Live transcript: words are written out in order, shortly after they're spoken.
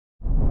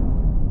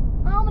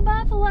the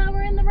buffalo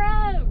are in the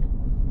road.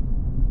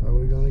 Are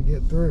we gonna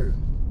get through?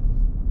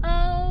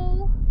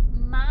 Oh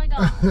my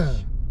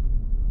gosh.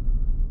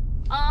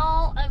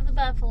 All of the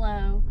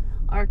buffalo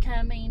are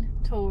coming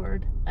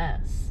toward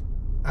us.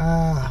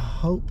 I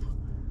hope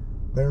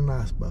they're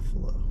nice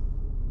buffalo.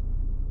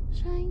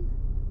 Shane,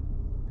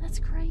 that's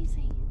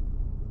crazy.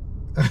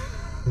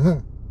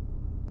 Oh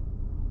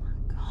my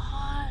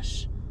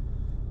gosh.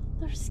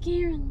 They're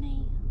scaring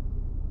me.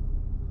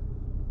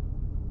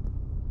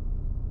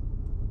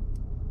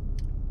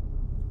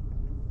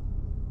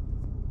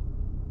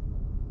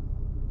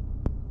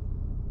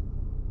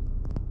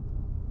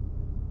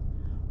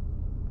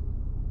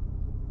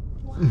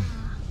 Why?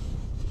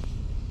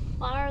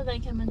 Why are they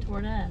coming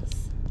toward us?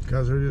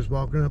 Because they're just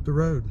walking up the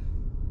road.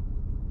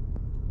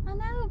 I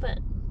know, but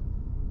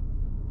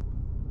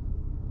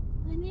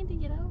they need to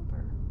get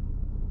over.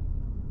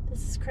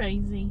 This is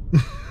crazy.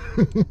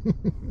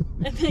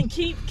 And they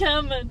keep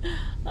coming.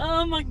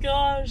 Oh my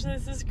gosh,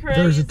 this is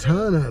crazy. There's a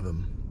ton of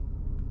them.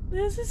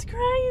 This is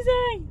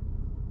crazy.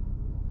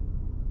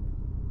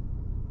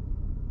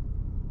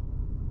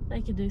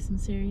 They could do some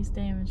serious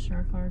damage to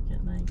our car,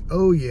 couldn't they?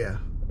 Oh yeah.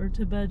 Or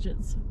to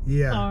Budget's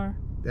Yeah. car.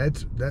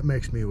 That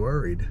makes me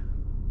worried.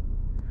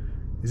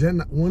 Is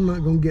that one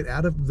not going to get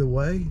out of the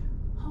way?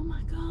 Oh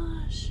my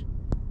gosh.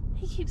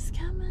 He keeps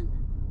coming.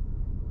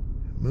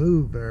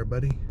 Move there,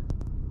 buddy.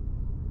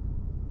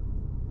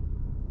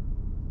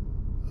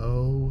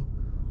 Oh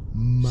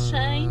my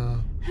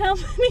Shane, how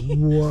many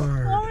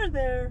word. are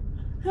there?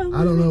 How many?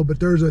 I don't know, but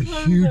there's a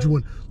huge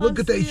one. Look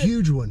at that it.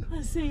 huge one.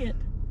 I see it.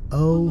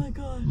 Oh my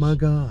gosh. my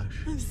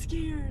gosh. I'm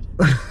scared.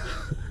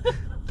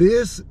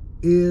 This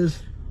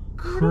is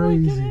What am I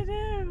crazy. gonna do?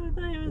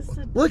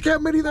 Look how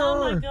many there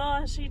Oh are. my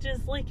gosh, he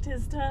just licked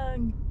his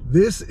tongue.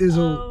 This is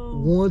a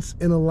Oh. once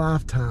in a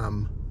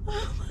lifetime.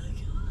 Oh my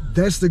god.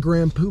 That's the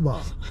Grand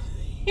Poobah.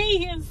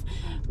 He is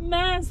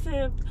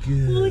massive.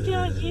 Good Look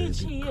how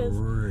huge he is.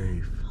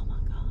 grief. Oh my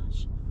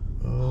gosh.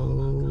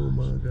 Oh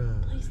my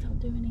gosh. Please don't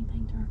do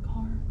anything to our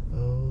car.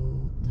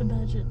 Oh To my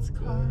Budget's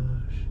car.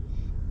 gosh.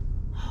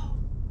 Oh.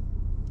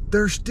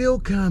 They're still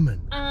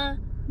coming.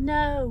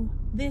 No.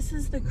 This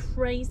is the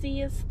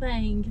craziest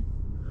thing.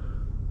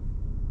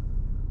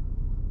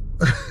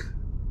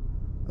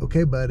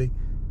 Okay, buddy.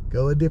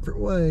 Go a different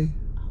way.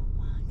 Oh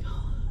my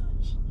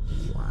gosh.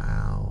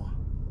 Wow.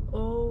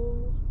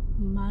 Oh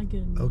my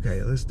goodness.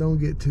 Okay, let's don't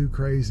get too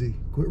crazy.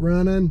 Quit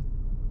running.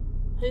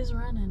 Who's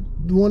running?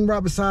 The one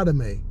right beside of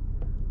me.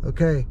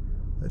 Okay,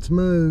 let's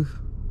move.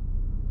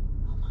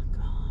 Oh my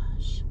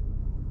gosh.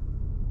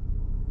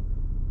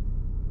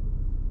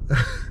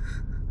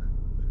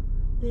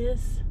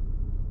 This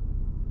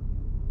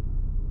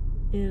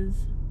is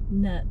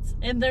nuts.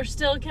 And they're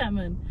still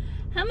coming.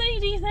 How many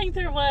do you think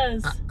there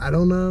was? I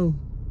don't know.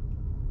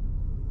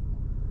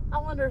 I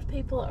wonder if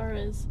people are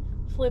as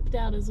flipped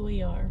out as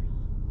we are.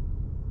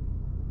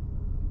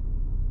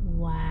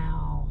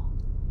 Wow.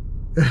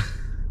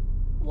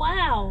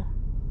 Wow.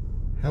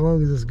 How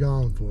long is this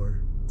gone for?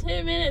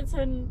 2 minutes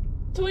and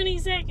 20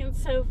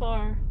 seconds so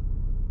far.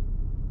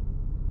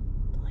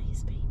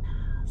 Please be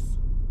nice.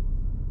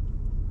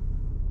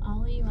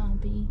 All of you all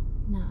be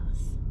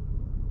nice.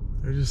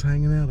 They're just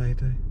hanging out, ain't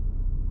they?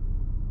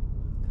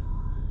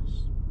 Gosh.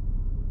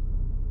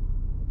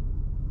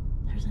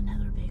 There's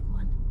another big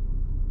one.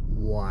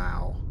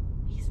 Wow.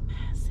 He's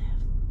massive.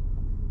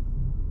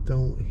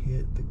 Don't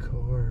hit the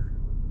car.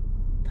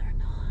 They're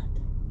not.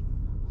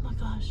 Oh my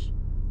gosh.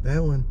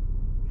 That one,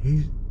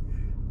 he's...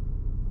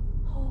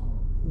 Oh.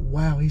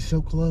 Wow, he's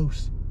so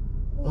close.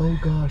 Wow. Oh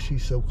gosh,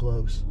 he's so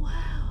close.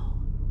 Wow.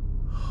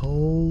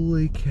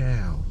 Holy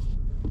cow.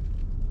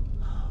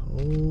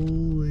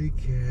 Holy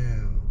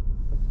cow.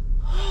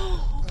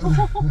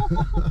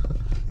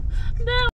 That